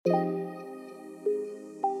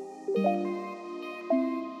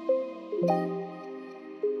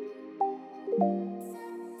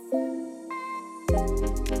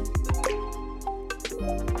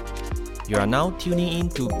You are now tuning in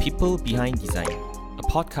to People Behind Design, a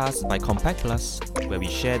podcast by Compact Plus, where we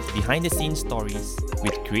share behind the scenes stories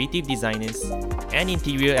with creative designers and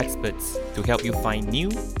interior experts to help you find new,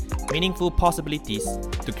 meaningful possibilities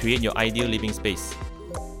to create your ideal living space.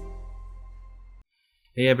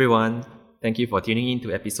 Hey everyone, thank you for tuning in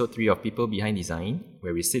to episode 3 of People Behind Design,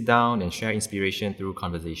 where we sit down and share inspiration through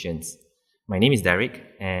conversations. My name is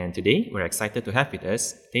Derek, and today we're excited to have with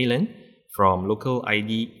us Talon from local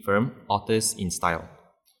ID firm Authors in Style.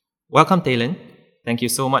 Welcome, Talon. Thank you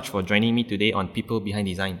so much for joining me today on People Behind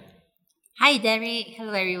Design. Hi, Derek.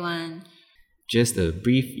 Hello, everyone. Just a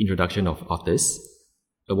brief introduction of Authors.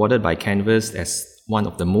 Awarded by Canvas as one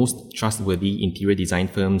of the most trustworthy interior design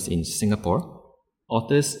firms in Singapore,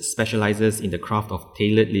 Authors specializes in the craft of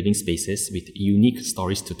tailored living spaces with unique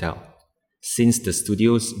stories to tell. Since the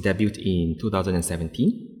studio's debut in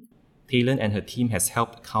 2017, Talon and her team has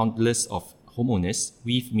helped countless of homeowners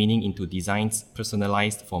weave meaning into designs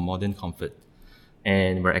personalized for modern comfort.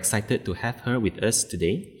 And we're excited to have her with us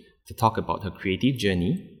today to talk about her creative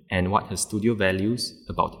journey and what her studio values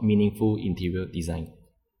about meaningful interior design.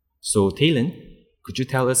 So Talon, could you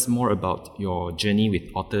tell us more about your journey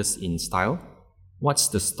with Authors in Style? What's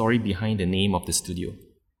the story behind the name of the studio?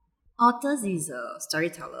 Authors is a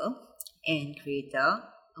storyteller and creator,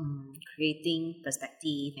 creating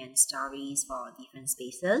perspective and stories for different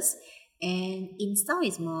spaces. And in style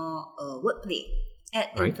is more wordplay, add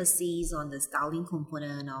emphasis on the styling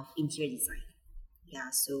component of interior design.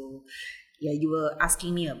 You were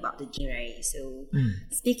asking me about the journey, right? So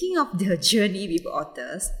speaking of the journey with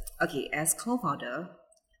Authors, okay, as co-founder,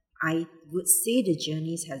 I would say the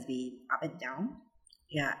journeys has been up and down.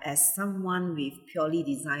 Yeah, as someone with purely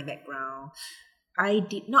design background, I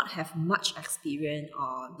did not have much experience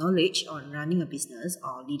or knowledge on running a business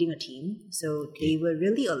or leading a team. So there were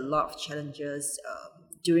really a lot of challenges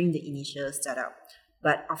during the initial startup.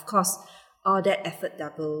 But of course, all that effort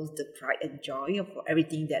doubles the pride and joy of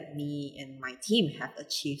everything that me and my team have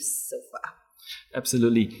achieved so far.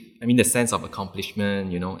 Absolutely. I mean, the sense of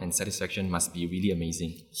accomplishment, and satisfaction must be really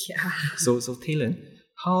amazing. Yeah. So Talon,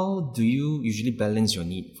 how do you usually balance your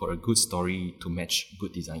need for a good story to match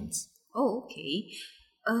good designs? Oh, okay.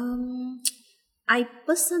 I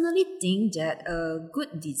personally think that a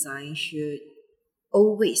good design should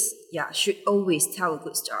always tell a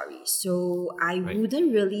good story. So I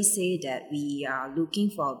wouldn't really say that we are looking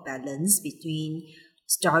for a balance between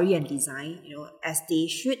story and design, as they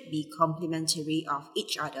should be complementary of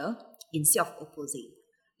each other instead of opposing.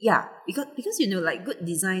 Yeah, because like good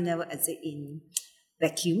design never exists in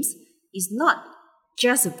vacuums. It's not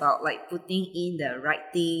just about like putting in the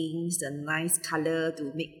right things, the nice color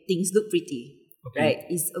to make things look pretty, right?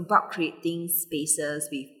 It's about creating spaces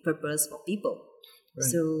with purpose for people. Right.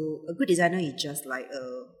 So a good designer is just like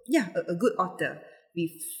a good author.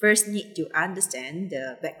 We first need to understand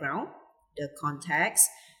the background, the context,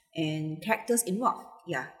 and characters involved.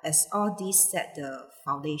 Yeah, as all these set the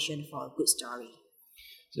foundation for a good story.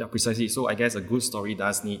 Yeah, precisely. So I guess a good story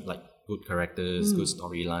does need like good characters, good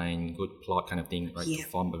storyline, good plot kind of thing, right? To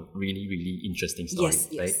form a really, really interesting story,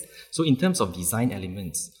 right? So in terms of design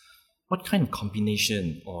elements, what kind of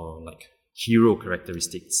combination or like hero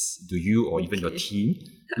characteristics do you or even your team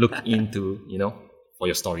look into, for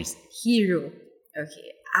your stories? Hero.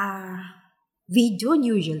 Okay. We don't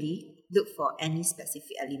usually look for any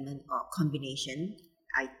specific element or combination,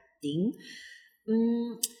 I think.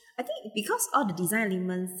 I think because all the design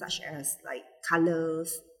elements such as like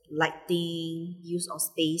colors, lighting, use of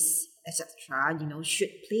space, etc., should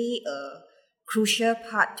play a crucial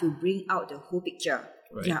part to bring out the whole picture.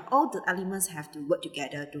 Right. Yeah, all the elements have to work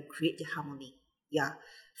together to create the harmony. Yeah.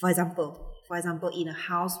 For example, in a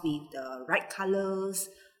house with the right colors,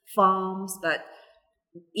 forms, but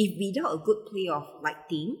if without a good play of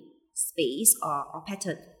lighting, space, or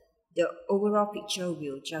pattern, the overall picture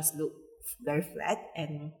will just look very flat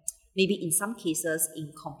and maybe in some cases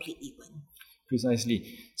incomplete even.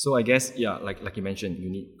 Precisely. So I guess, like you mentioned, you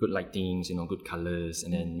need good lightings, good colors,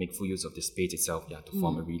 and then make full use of the space itself, to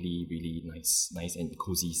form a really, really nice and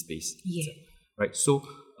cozy space. Yeah. Right. So,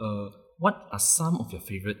 what are some of your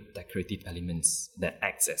favorite decorative elements that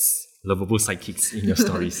act as lovable sidekicks in your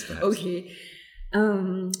stories? Okay.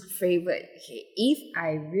 Favorite. Okay. If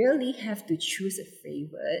I really have to choose a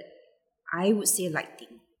favorite, I would say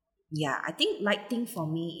lighting. Yeah, I think lighting for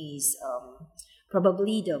me is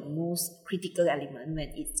probably the most critical element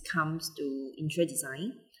when it comes to interior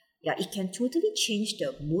design. Yeah, it can totally change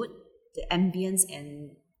the mood, the ambience,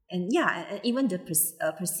 and even the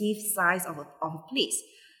perceived size of a place.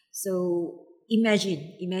 So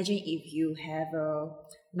imagine if you have a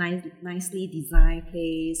nicely designed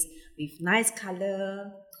place with nice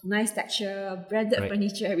color, nice texture, branded Right.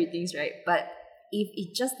 furniture, everything's right. But if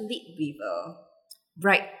it just lit with a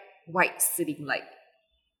bright white ceiling light,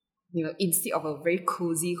 instead of a very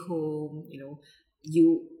cozy home,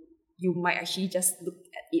 you might actually just look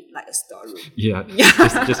at it like a storeroom. Yeah,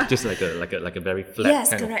 Yeah. just like a very flat Yes,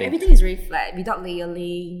 kind of correct. thing. Everything is very flat without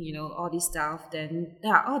layering, all this stuff. Then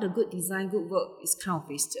all the good design, good work is kind of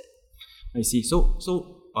wasted. I see. So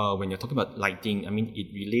when you're talking about lighting, I mean, it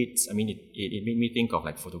relates. I mean, it made me think of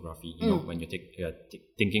like photography. When you're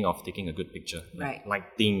thinking of taking a good picture, Right.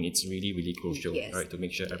 lighting, it's really really crucial, Yes. right, to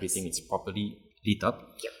make sure Yes. everything is properly lit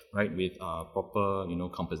up, Yep. right, with proper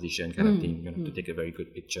composition kind of thing, to take a very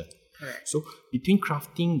good picture. Correct. So between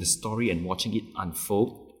crafting the story and watching it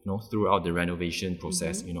unfold, throughout the renovation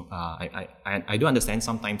process, I do understand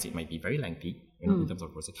sometimes it might be very lengthy, in terms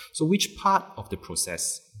of process. So which part of the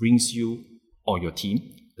process brings you or your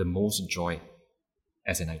team the most joy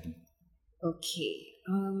as an ID? Okay.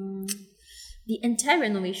 The entire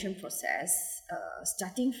renovation process,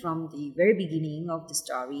 starting from the very beginning of the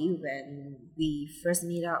story when we first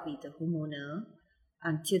meet up with the homeowner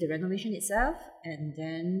until the renovation itself, and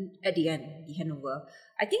then at the end, the handover.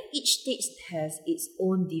 I think each stage has its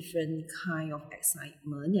own different kind of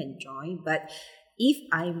excitement and joy, but if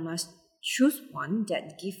I must choose one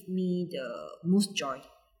that gives me the most joy,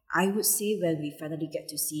 I would say when we finally get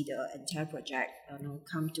to see the entire project,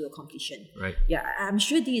 come to a completion. Right. Yeah, I'm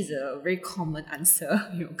sure this is a very common answer,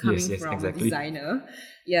 coming Yes, from exactly. a designer.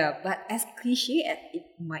 Yeah, but as cliche as it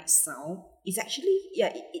might sound, it's actually,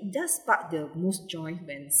 it does spark the most joy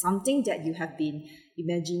when something that you have been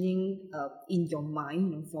imagining in your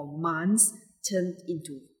mind for months turned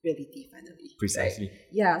into reality finally. Precisely. Right?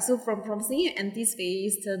 Yeah, so from seeing an empty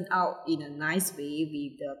space turn out in a nice way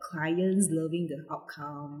with the clients loving the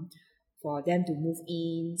outcome, for them to move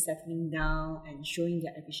in, settling down, and showing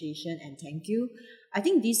their appreciation and thank you. I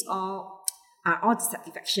think these all are all the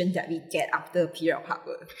satisfaction that we get after a period of hard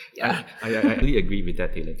work. Yeah. I really agree with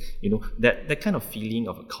that, Taylor. That kind of feeling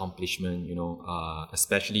of accomplishment,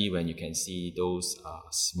 especially when you can see those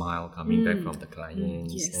smile coming back from the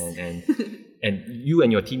clients, Yes. and you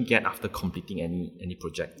and your team get after completing any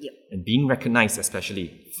project, Yep. and being recognized,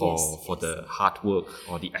 especially for Yes. the hard work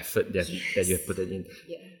or the effort that you have put it in.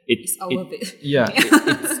 Yeah. It's all worth it. Yeah,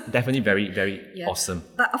 it's definitely very very Yeah. awesome.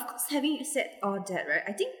 But of course, having said all that, right,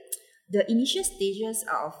 I think the initial stages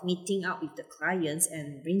of meeting up with the clients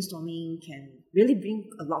and brainstorming can really bring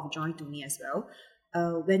a lot of joy to me as well.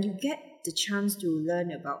 When you get the chance to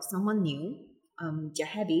learn about someone new, their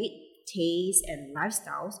habit, taste, and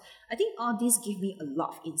lifestyles, I think all these give me a lot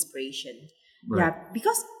of inspiration. Right. Yeah,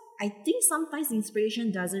 because I think sometimes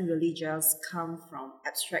inspiration doesn't really just come from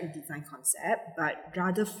abstract design concept, but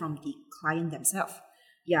rather from the client themselves.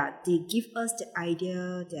 Yeah, they give us the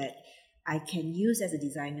idea that I can use as a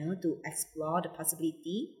designer to explore the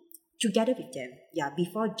possibility together with them. Yeah,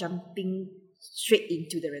 before jumping straight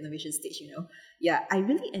into the renovation stage, Yeah, I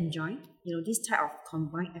really enjoy, this type of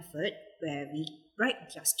combined effort where we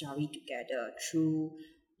write their story together through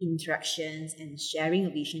interactions and sharing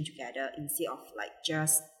a vision together instead of like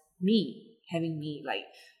just having me like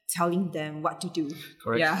telling them what to do.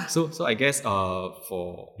 Correct. Yeah. So I guess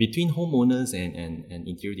for between homeowners and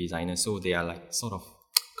interior designers, so they are like sort of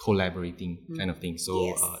collaborating kind of thing. So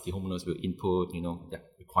Yes. the homeowners will input, their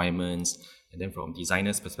requirements, and then from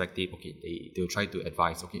designer's perspective, okay, they'll try to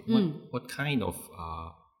advise, okay, what kind of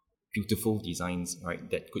beautiful designs, right,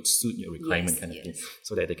 that could suit your requirement, Yes, kind of thing, yes.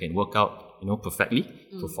 so that they can work out, perfectly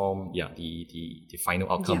to form the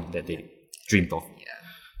final outcome Yeah, that they dreamed of.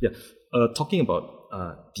 Yeah. Yeah. Talking about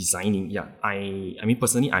designing, I mean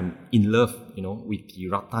personally, I'm in love, with the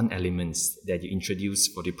rattan elements that you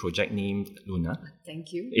introduced for the project named Luna.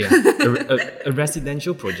 Thank you. Yeah, a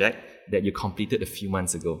residential project that you completed a few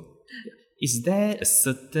months ago. Is there a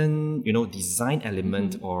certain, design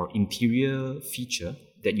element or interior feature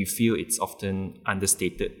that you feel it's often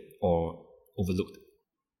understated or overlooked?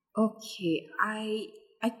 Okay,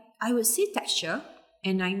 I would say texture,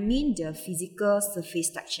 and I mean the physical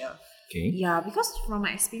surface texture. Okay. Yeah, because from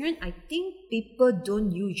my experience, I think people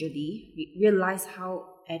don't usually realize how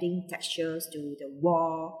adding textures to the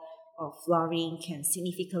wall or flooring can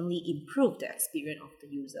significantly improve the experience of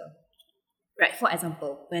the user. Right, for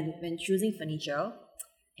example, when choosing furniture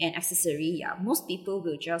and accessory, most people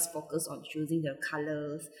will just focus on choosing the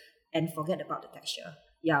colors and forget about the texture.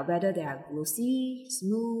 Yeah, whether they are glossy,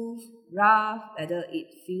 smooth, rough, whether it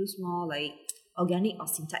feels more like organic or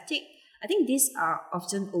synthetic. I think these are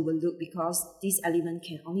often overlooked because this element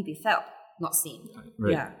can only be felt, not seen.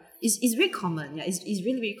 Right. Yeah, it's very common. Yeah, it's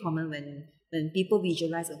really very common when when people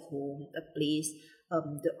visualize a home, a place,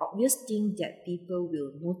 the obvious thing that people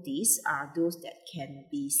will notice are those that can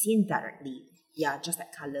be seen directly. Yeah, just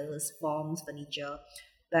like colors, forms, furniture.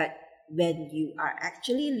 But when you are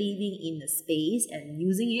actually living in a space and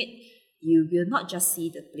using it, you will not just see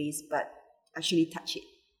the place, but actually touch it,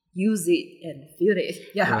 use it, and feel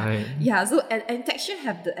it. Yeah, Right. yeah. So and texture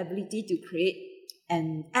have the ability to create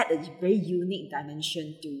and add a very unique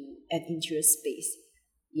dimension to an interior space.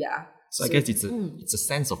 Yeah. So I guess it's a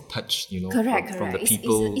sense of touch, Correct, from the correct.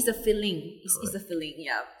 people. It's a feeling. It's a feeling,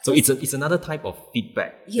 yeah. So it's another type of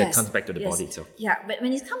feedback that Yes, comes back to the yes. body itself. Yeah, but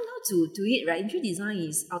when it comes down to it, right, interior design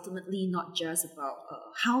is ultimately not just about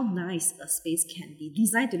how nice a space can be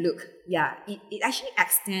designed to look. Yeah, it actually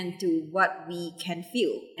extends to what we can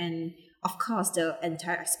feel and, of course, the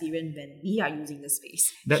entire experience when we are using the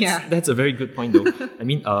space. That's a very good point, though. I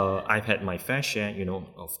mean, I've had my fair share,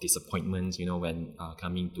 of disappointments, when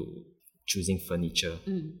coming to choosing furniture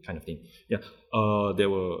kind of thing. Yeah. There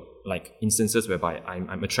were like instances whereby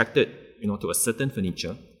I'm attracted, to a certain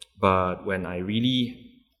furniture, but when I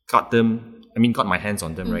really got my hands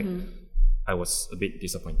on them, right, I was a bit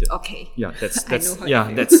disappointed. Okay. Yeah, that's I know how yeah,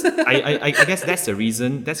 you that's I guess that's the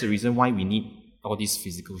reason why we need all these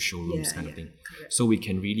physical showrooms kind of thing. Correct. So we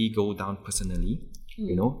can really go down personally,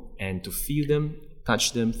 and to feel them,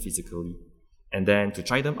 touch them physically. And then to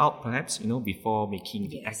try them out, perhaps, before making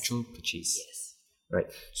the actual purchase. Yes. Right.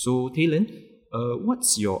 So, Taylin,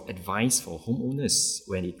 what's your advice for homeowners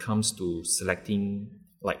when it comes to selecting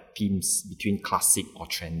like themes between classic or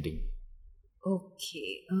trending?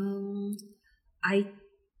 Okay. I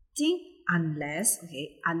think unless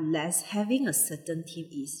having a certain theme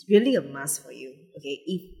is really a must for you. Okay.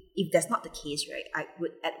 If that's not the case, right, I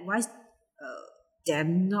would advise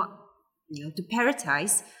them not, to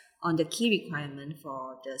prioritize on the key requirement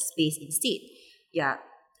for the space instead. Yeah,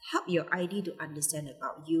 help your ID to understand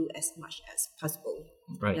about you as much as possible.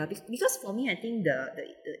 Right. Yeah, because for me, I think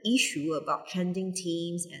the issue about trending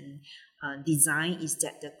themes and design is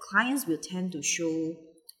that the clients will tend to show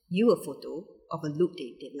you a photo of a look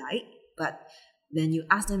they like, but when you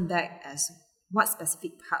ask them back as what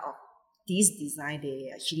specific part of this design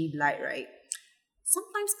they actually like, right?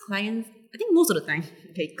 Sometimes clients, I think most of the time,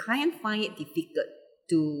 clients find it difficult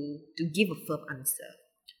to give a firm answer.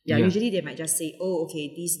 Yeah, usually they might just say, oh,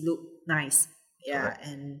 okay, these look nice. Yeah, Correct.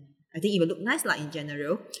 and I think it will look nice in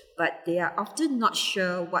general, but they are often not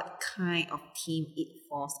sure what kind of theme it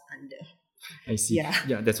falls under. I see.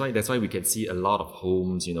 Yeah. That's why we can see a lot of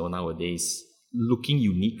homes, nowadays looking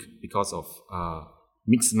unique because of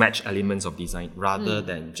mixed match elements of design rather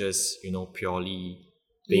than just, purely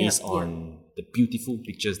based on the beautiful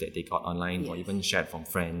pictures that they got online or even shared from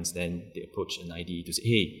friends. Then they approach an ID to say,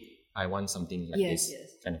 hey, I want something like this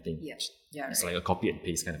kind of thing. Yeah, It's right. like a copy and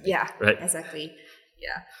paste kind of thing. Yeah, right. exactly.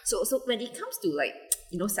 Yeah. So when it comes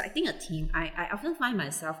to selecting a theme, I often find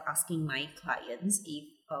myself asking my clients if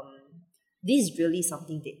this is really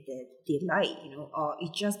something that they like, or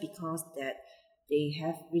it's just because that they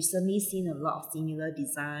have recently seen a lot of similar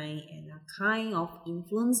design and are kind of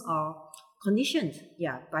influenced or conditioned,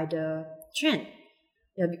 by the trend.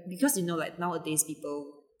 Yeah, because nowadays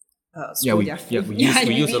people scroll their phone.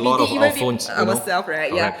 We use a lot of our phones ourselves,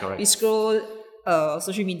 right? Correct. We scroll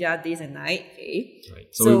social media days and night. Okay, right.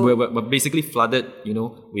 So we're basically flooded,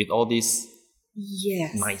 with all these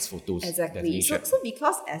nice photos. Exactly. So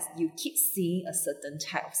because as you keep seeing a certain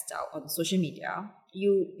type of style on social media,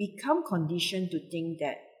 you become conditioned to think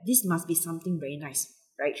that this must be something very nice,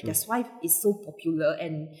 right? True. That's why it's so popular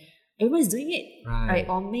and everyone's doing it, right?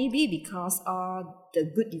 Or maybe because the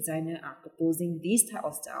good designer are proposing this type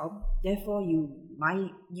of style, therefore you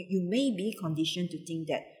may be conditioned to think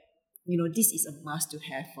that this is a must to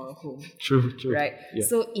have for a home. True. Right. Yeah.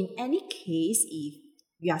 So in any case, if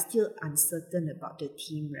we are still uncertain about the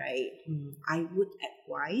theme, right? I would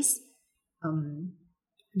advise,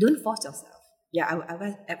 don't force yourself. Yeah, I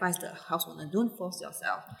would advise the house owner, don't force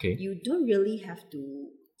yourself. Okay. You don't really have to,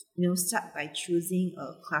 start by choosing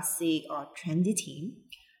a classic or trendy theme.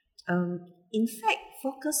 In fact,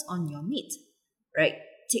 focus on your needs, right?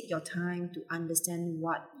 Take your time to understand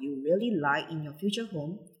what you really like in your future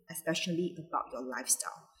home, especially about your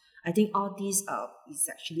lifestyle. I think all these is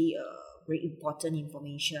actually a very important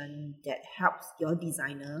information that helps your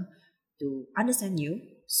designer to understand you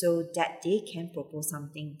so that they can propose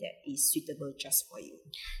something that is suitable just for you.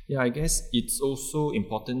 Yeah, I guess it's also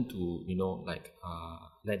important to,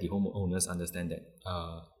 let the homeowners understand that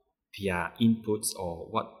their inputs or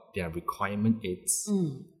what their requirement is,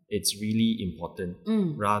 it's really important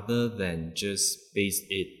rather than just base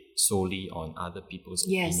it solely on other people's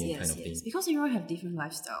opinion kind of thing. Because everyone have different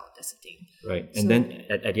lifestyle. That's the thing. Right. And then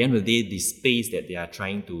at the end of the day, the space that they are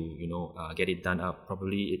trying to, get it done up,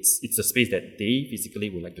 probably it's a space that they physically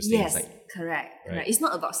would like to stay inside. Correct. Right. Right. It's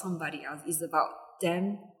not about somebody else. It's about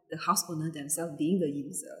them, the house owner themselves being the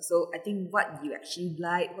user. So I think what you actually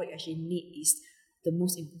like, what you actually need is the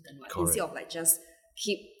most important one. Correct. Instead of like just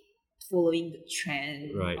keep following the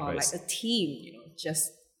trend Right, or right. like a team,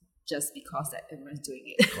 just because that everyone's doing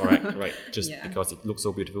it. Correct, right. Just because it looks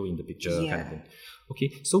so beautiful in the picture kind of thing.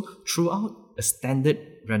 Okay, so throughout a standard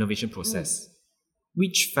renovation process,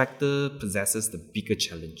 which factor possesses the bigger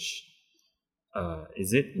challenge?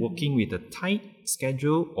 Is it working with a tight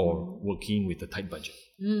schedule or working with a tight budget?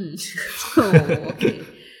 Okay.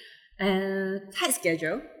 Tight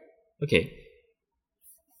schedule. Okay.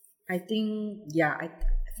 I think,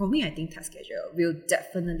 for me, I think tight schedule will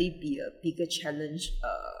definitely be a bigger challenge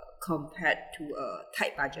compared to a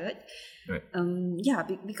tight budget. Right.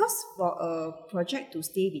 Because for a project to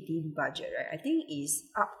stay within budget, right, I think it's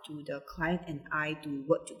up to the client and I to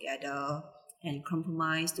work together and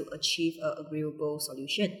compromise to achieve an agreeable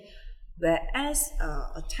solution. Whereas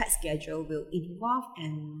a tight schedule will involve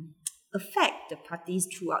and affect the parties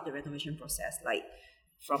throughout the renovation process, like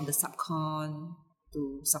from the subcon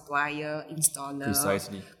to supplier, installer.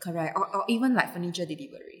 Precisely. Correct. Or even like furniture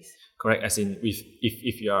deliveries. Correct. As in,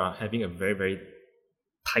 if you are having a very, very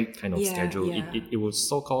tight kind of schedule, it will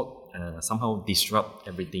so-called somehow disrupt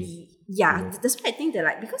everything. That's why I think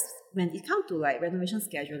that because when it comes to renovation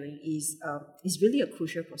scheduling is really a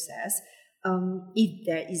crucial process. If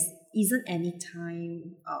there isn't any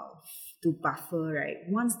time to buffer, right?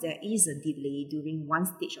 Once there is a delay during one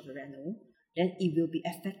stage of the reno, then it will be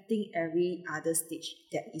affecting every other stage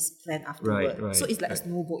that is planned afterward. Right, so it's like a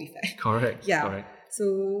snowball effect. Correct. Yeah. Correct.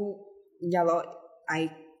 So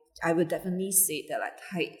I would definitely say that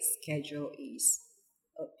tight schedule is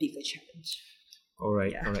a bigger challenge. All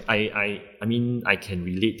right. I mean, I can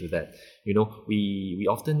relate to that. We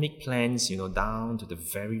often make plans, down to the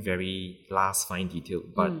very, very last fine detail,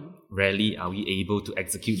 but rarely are we able to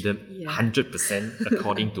execute them 100%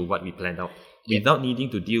 according to what we planned out, without needing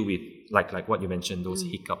to deal with like what you mentioned, those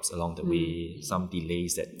hiccups along the way, some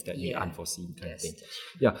delays that we unforeseen kind of thing.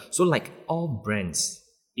 Yeah. So like all brands,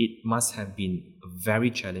 it must have been a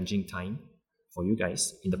very challenging time for you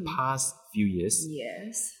guys in the past few years.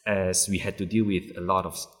 Yes. As we had to deal with a lot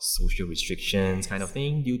of social restrictions kind of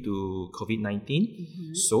thing due to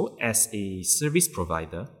COVID-19. So as a service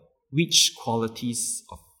provider, which qualities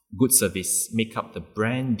of good service make up the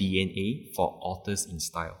brand DNA for Authors in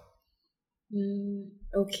Style?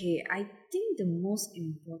 Okay, I think the most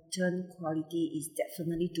important quality is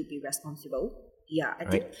definitely to be responsible. Yeah, I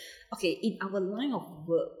think, in our line of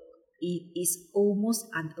work, it is almost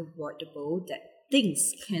unavoidable that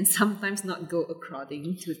things can sometimes not go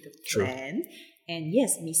according to the plan. And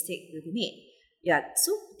yes, mistake will be made. Yeah,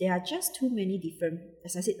 so there are just too many different,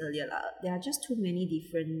 as I said earlier, there are just too many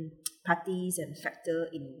different parties and factors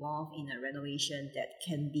involved in a renovation that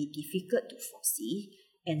can be difficult to foresee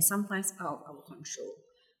and sometimes out of our control.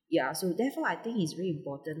 Yeah, so therefore I think it's very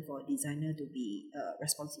important for a designer to be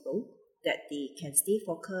responsible, that they can stay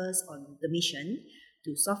focused on the mission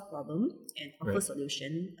to solve problem and offer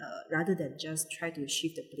solution rather than just try to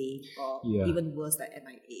shift the blame or even worse like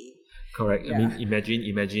MIA. Correct. I mean,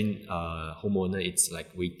 imagine homeowner, it's like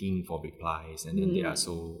waiting for replies and then they are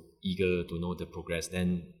so eager to know the progress.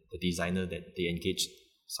 Then the designer that they engage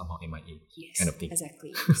somehow MIA kind of thing.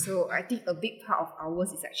 Exactly. So I think a big part of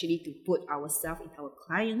ours is actually to put ourselves in our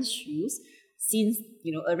client's shoes. Since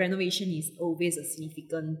a renovation is always a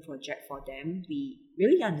significant project for them, we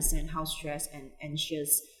really understand how stressed and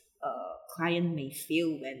anxious a client may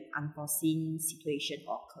feel when unforeseen situation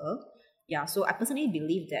occur. Yeah, so I personally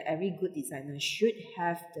believe that every good designer should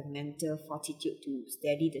have the mental fortitude to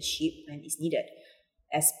steady the ship when it's needed,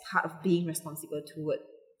 as part of being responsible toward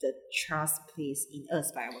the trust placed in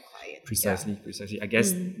us by our client. Precisely. I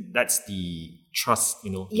guess that's the trust,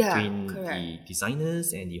 between the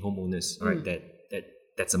designers and the homeowners, right?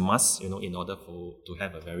 That's a must, in order to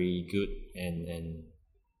have a very good and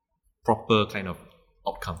proper kind of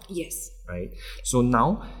outcome. Yes. Right. So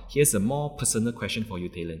now here's a more personal question for you,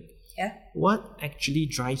 Taylan. Yeah. What actually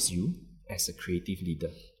drives you as a creative leader?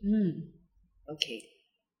 Okay.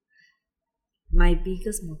 My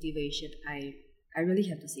biggest motivation, I really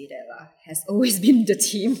have to say that has always been the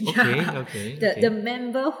team. Okay. The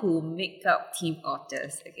member who make up Team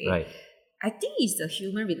Authors. Okay. Right. I think it's the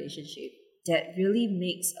human relationship that really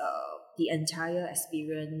makes the entire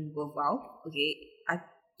experience worthwhile. Okay.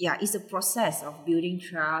 It's a process of building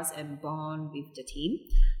trust and bond with the team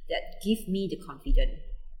that give me the confidence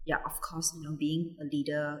yeah, of course, being a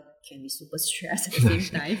leader can be super stressed at the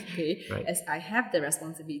same time, okay? Right. As I have the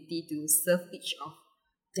responsibility to serve each of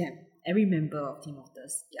them, every member of Team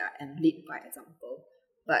Optus, yeah, and lead by example.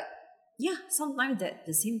 But yeah, sometimes that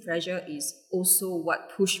the same pressure is also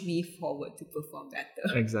what pushed me forward to perform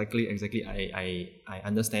better. Exactly. I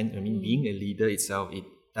understand. I mean, being a leader itself, it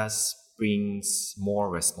does brings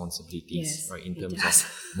more responsibilities, Yes, right? In it terms does.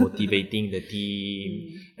 of motivating the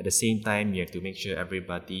team. At the same time, you have to make sure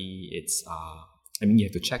everybody, you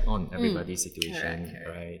have to check on everybody's situation, Correct.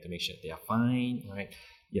 right? To make sure they are fine, right?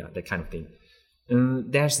 Yeah, that kind of thing.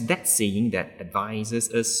 There's that saying that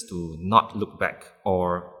advises us to not look back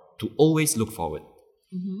or to always look forward.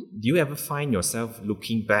 Do you ever find yourself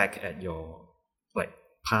looking back at your like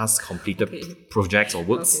past completed Okay. projects or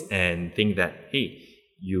works Okay. and think that hey,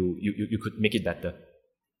 you could make it better?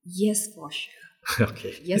 Yes, for sure.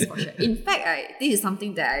 Okay. Yes, for sure. In fact, this is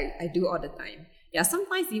something that I do all the time. Yeah,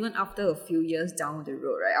 sometimes even after a few years down the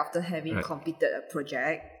road, right, after having Right. completed a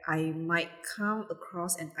project, I might come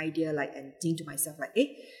across an idea and think to myself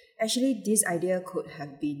actually this idea could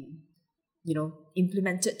have been,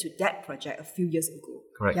 implemented to that project a few years ago.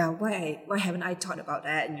 Correct. Yeah, why haven't I thought about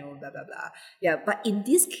that? Blah blah blah. Yeah, but in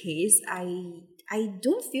this case, I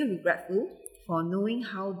don't feel regretful for knowing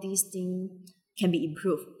how these things can be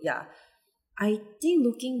improved. Yeah. I think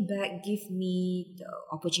looking back give me the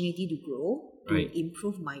opportunity to grow, to Right.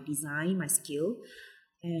 improve my design, my skill.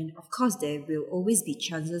 And of course, there will always be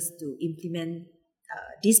chances to implement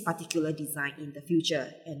this particular design in the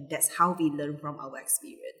future. And that's how we learn from our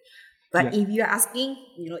experience. But Yeah. if you're asking,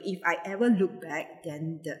 if I ever look back,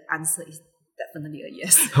 then the answer is definitely a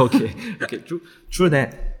yes. Okay. True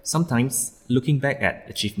that sometimes looking back at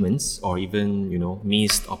achievements or even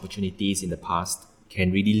missed opportunities in the past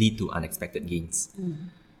can really lead to unexpected gains.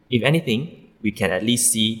 If anything, we can at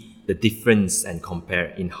least see the difference and compare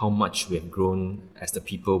in how much we have grown as the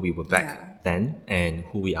people we were back Yeah. then and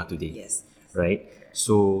who we are today. Yes. Right?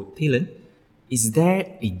 So, Talon, is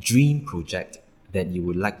there a dream project that you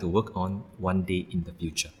would like to work on one day in the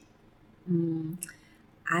future?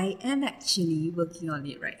 I am actually working on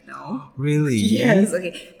it right now. Really? Yes,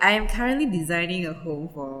 okay. I am currently designing a home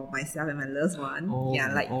for myself and my loved one. Oh,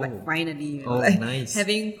 Yeah, like oh. finally, Oh, like nice.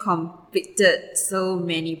 having completed so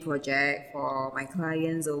many projects for my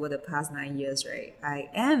clients over the past 9 years, right? I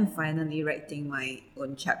am finally writing my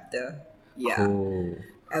own chapter. Yeah. Cool.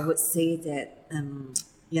 I would say that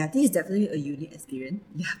this is definitely a unique experience.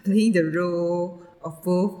 Yeah, playing the role of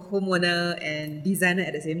both homeowner and designer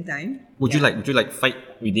at the same time. Would you like fight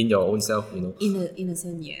within your own self, In a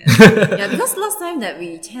sense, yes. Yeah, because last time that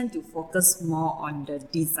we tend to focus more on the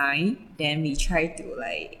design, then we try to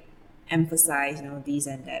emphasize, this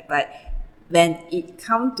and that. But when it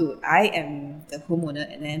comes to I am the homeowner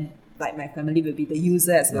and then my family will be the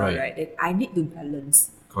user as well, Right. right? Then I need to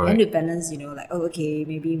balance. Correct. I need to balance,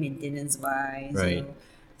 maybe maintenance wise, Right.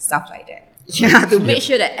 stuff like that. Yeah, to make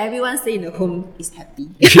sure that everyone stay in the home is happy.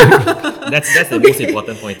 That's the most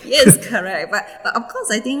important point. Yes, correct. But of course,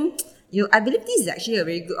 I think I believe this is actually a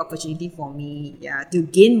very good opportunity for me, to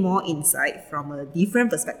gain more insight from a different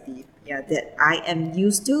perspective, that I am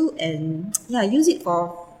used to, and use it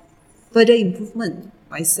for further improvement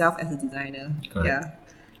myself as a designer. Correct. Yeah.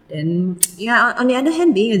 Then on the other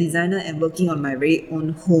hand, being a designer and working on my very own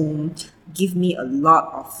home give me a lot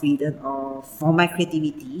of freedom for my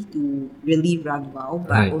creativity to really run well,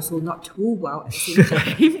 but Right. also not too well at the same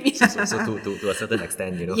time. So to a certain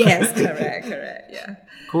extent, Yes, correct, yeah.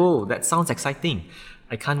 Cool. That sounds exciting.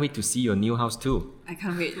 I can't wait to see your new house too. I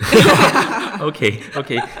can't wait.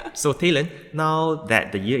 Okay. So Talon, now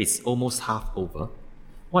that the year is almost half over,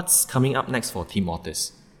 what's coming up next for Team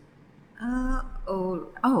Otis?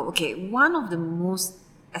 Okay. One of the most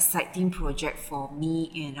exciting project for me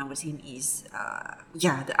and our team is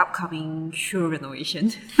the upcoming show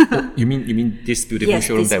renovation. You mean this beautiful Yes,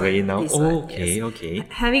 showroom this that one, we're in now? this one, Okay, yes. okay.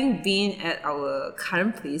 Having been at our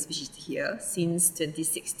current place, which is here since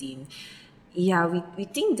 2016, we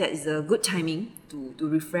think that is a good timing to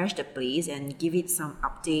refresh the place and give it some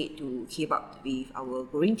update to keep up with our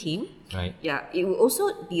growing team. Right. Yeah, it will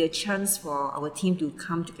also be a chance for our team to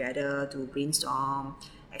come together to brainstorm,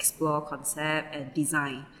 explore concept and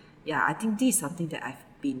design. Yeah, I think this is something that I've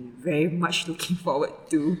been very much looking forward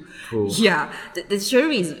to. Cool. Yeah, the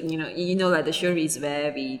showroom is like the showroom is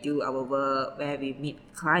where we do our work, where we meet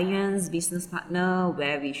clients, business partner,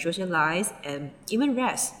 where we socialize and even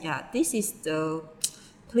rest. Yeah, this is the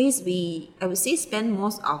place I would say spend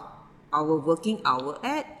most of our working hour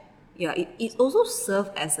at. Yeah, it also serves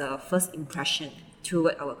as a first impression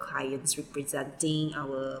toward our clients, representing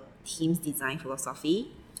our team's design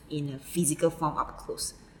philosophy in a physical form up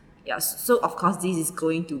close. Yeah, so of course this is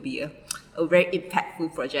going to be a very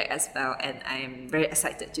impactful project as well, and I'm very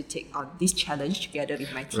excited to take on this challenge together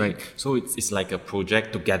with my team. Right. So it's like a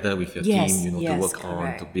project together with your Yes, team, to yes, work on,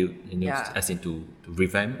 to correct. build, Yeah. as in to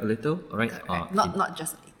revamp a little, all right? Not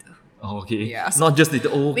just a little. Oh, okay. Yeah. Not just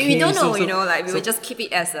little. Okay. We don't know, So, like we will just keep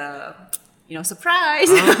it as a surprise.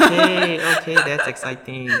 okay, that's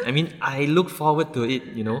exciting. I mean, I look forward to it.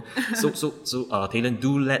 So, Taylor,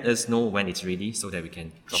 do let us know when it's ready so that we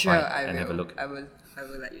can drop Sure, by I and will. have a look. I will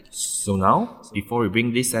let you know. So now, before we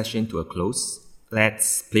bring this session to a close,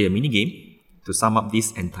 let's play a mini game to sum up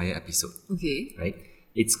this entire episode. Okay. Right?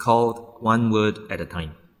 It's called One Word at a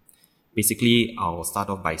Time. Basically, I'll start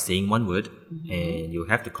off by saying one word, and you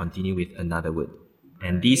have to continue with another word.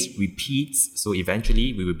 And this repeats, so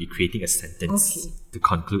eventually we will be creating a sentence to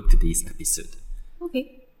conclude today's episode.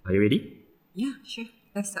 Okay. Are you ready? Yeah, sure.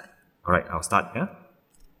 Let's start. All right, I'll start. Yeah.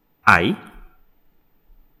 I,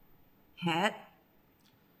 Had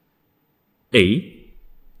a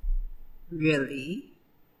really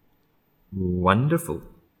wonderful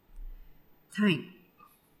time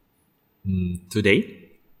today.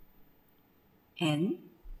 and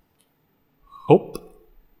Hope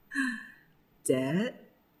that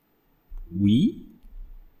we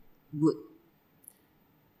would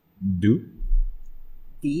do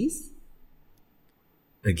this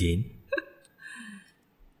again.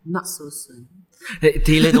 not so soon. Hey,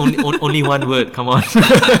 Taylor, only one word. Come on.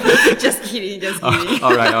 Just kidding.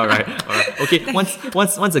 All right. Okay.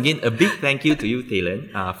 Once again, a big thank you to you,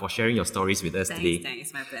 Taylor, for sharing your stories with us today.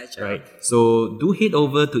 Thanks, my pleasure. Right. So do head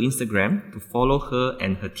over to Instagram to follow her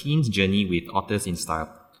and her team's journey with Authors in Style.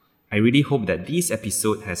 I really hope that this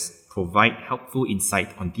episode has provided helpful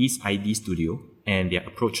insight on this ID studio and their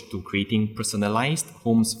approach to creating personalized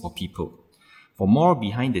homes for people. For more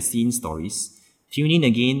behind the scenes stories, tune in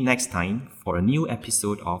again next time for a new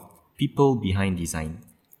episode of People Behind Design.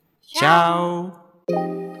 Ciao!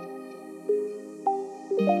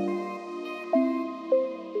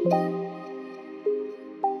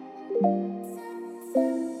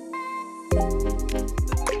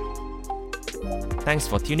 Thanks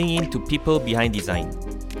for tuning in to People Behind Design.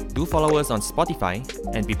 Do follow us on Spotify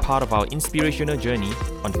and be part of our inspirational journey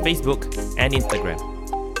on Facebook and Instagram.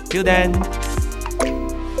 Till then!